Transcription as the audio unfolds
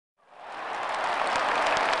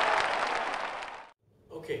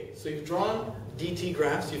Okay, so you've drawn dt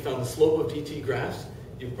graphs, you found the slope of dt graphs,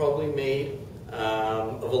 you've probably made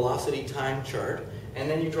a velocity time chart, and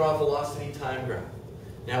then you draw a velocity time graph.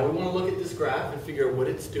 Now we want to look at this graph and figure out what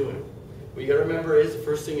it's doing. What you got to remember is, the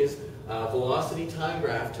first thing is, velocity time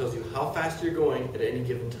graph tells you how fast you're going at any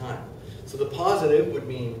given time. So the positive would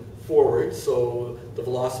mean forward, so the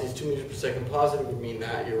velocity is 2 meters per second positive would mean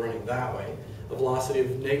that you're running that way. A velocity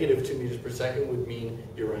of negative 2 meters per second would mean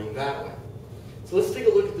you're running that way. So let's take a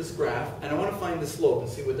look at this graph, and I want to find the slope and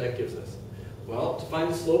see what that gives us. Well, to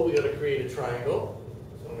find the slope, we've got to create a triangle.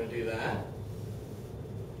 So I'm going to do that.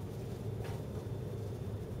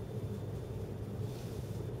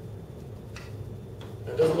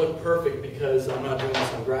 It doesn't look perfect because I'm not doing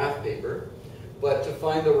this on graph paper. But to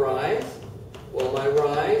find the rise, well, my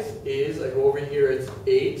rise is, I go over here, it's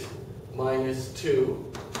 8 minus 2,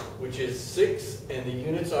 which is 6, and the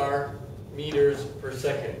units are meters per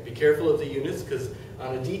second. Be careful of the units, because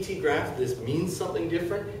on a dt graph, this means something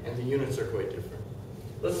different, and the units are quite different.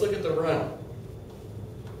 Let's look at the run.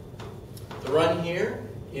 The run here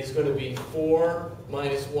is going to be 4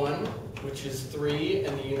 minus 1, which is 3,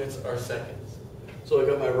 and the units are seconds. So I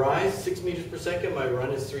got my rise, 6 meters per second, my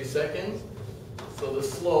run is 3 seconds. So the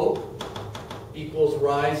slope equals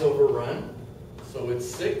rise over run. So it's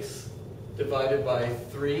 6 divided by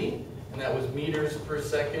 3, and that was meters per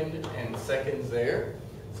second and seconds there.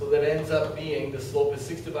 So that ends up being, the slope is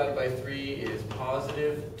 6 divided by 3 is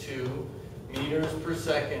positive 2 meters per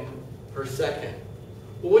second per second.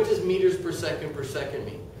 Well, what does meters per second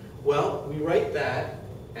mean? Well, we write that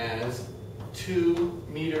as 2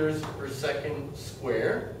 meters per second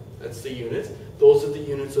square. That's the units. Those are the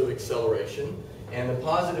units of acceleration. And the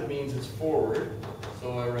positive means it's forward,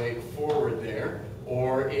 so I write forward there.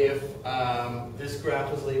 Or if this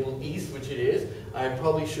graph was labeled east, which it is, I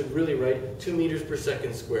probably should really write 2 meters per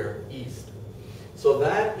second square east. So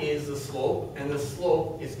that is the slope, and the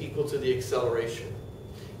slope is equal to the acceleration.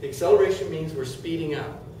 The acceleration means we're speeding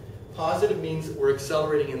up. Positive means we're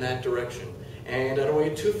accelerating in that direction. And I don't want to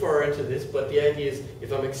get too far into this, but the idea is,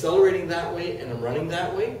 if I'm accelerating that way and I'm running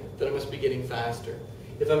that way, then I must be getting faster.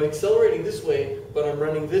 If I'm accelerating this way, but I'm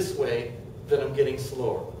running this way, then I'm getting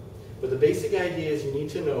slower. But the basic idea is you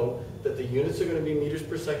need to know that the units are going to be meters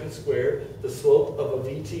per second squared. The slope of a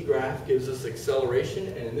VT graph gives us acceleration,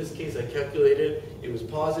 and in this case I calculated it was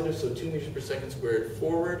positive, so 2 meters per second squared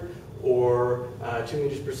forward, or 2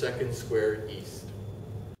 meters per second squared east.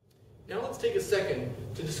 Now let's take a second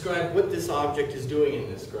to describe what this object is doing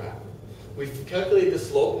in this graph. We've calculated the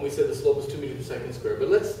slope, and we said the slope is 2 meters per second squared. But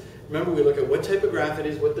let's remember, we look at what type of graph it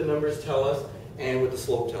is, what the numbers tell us, and what the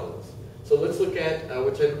slope tells us. So let's look at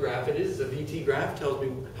what type of graph it is. A VT graph tells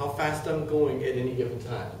me how fast I'm going at any given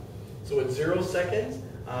time. So at 0 seconds,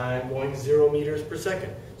 I'm going 0 meters per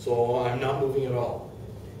second. So I'm not moving at all.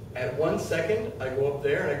 At 1 second, I go up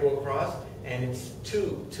there and I go across, and it's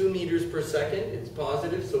 2 meters per second. It's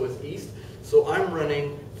positive, so it's east. So I'm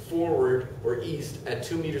running forward or east at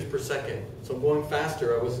 2 meters per second. So I'm going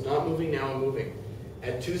faster. I was not moving, now I'm moving.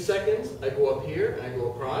 At 2 seconds, I go up here and I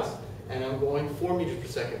go across, and I'm going 4 meters per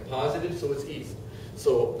second, positive, so it's east.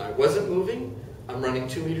 So I wasn't moving, I'm running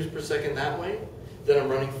 2 meters per second that way, then I'm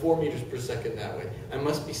running 4 meters per second that way. I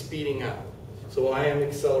must be speeding up. So I am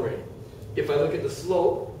accelerating. If I look at the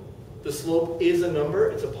slope is a number,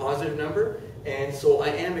 it's a positive number, and so I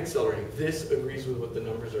am accelerating. This agrees with what the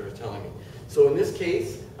numbers are telling me. So in this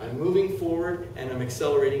case, I'm moving forward and I'm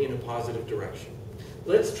accelerating in a positive direction.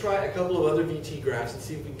 Let's try a couple of other VT graphs and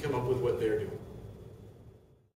see if we can come up with what they're doing.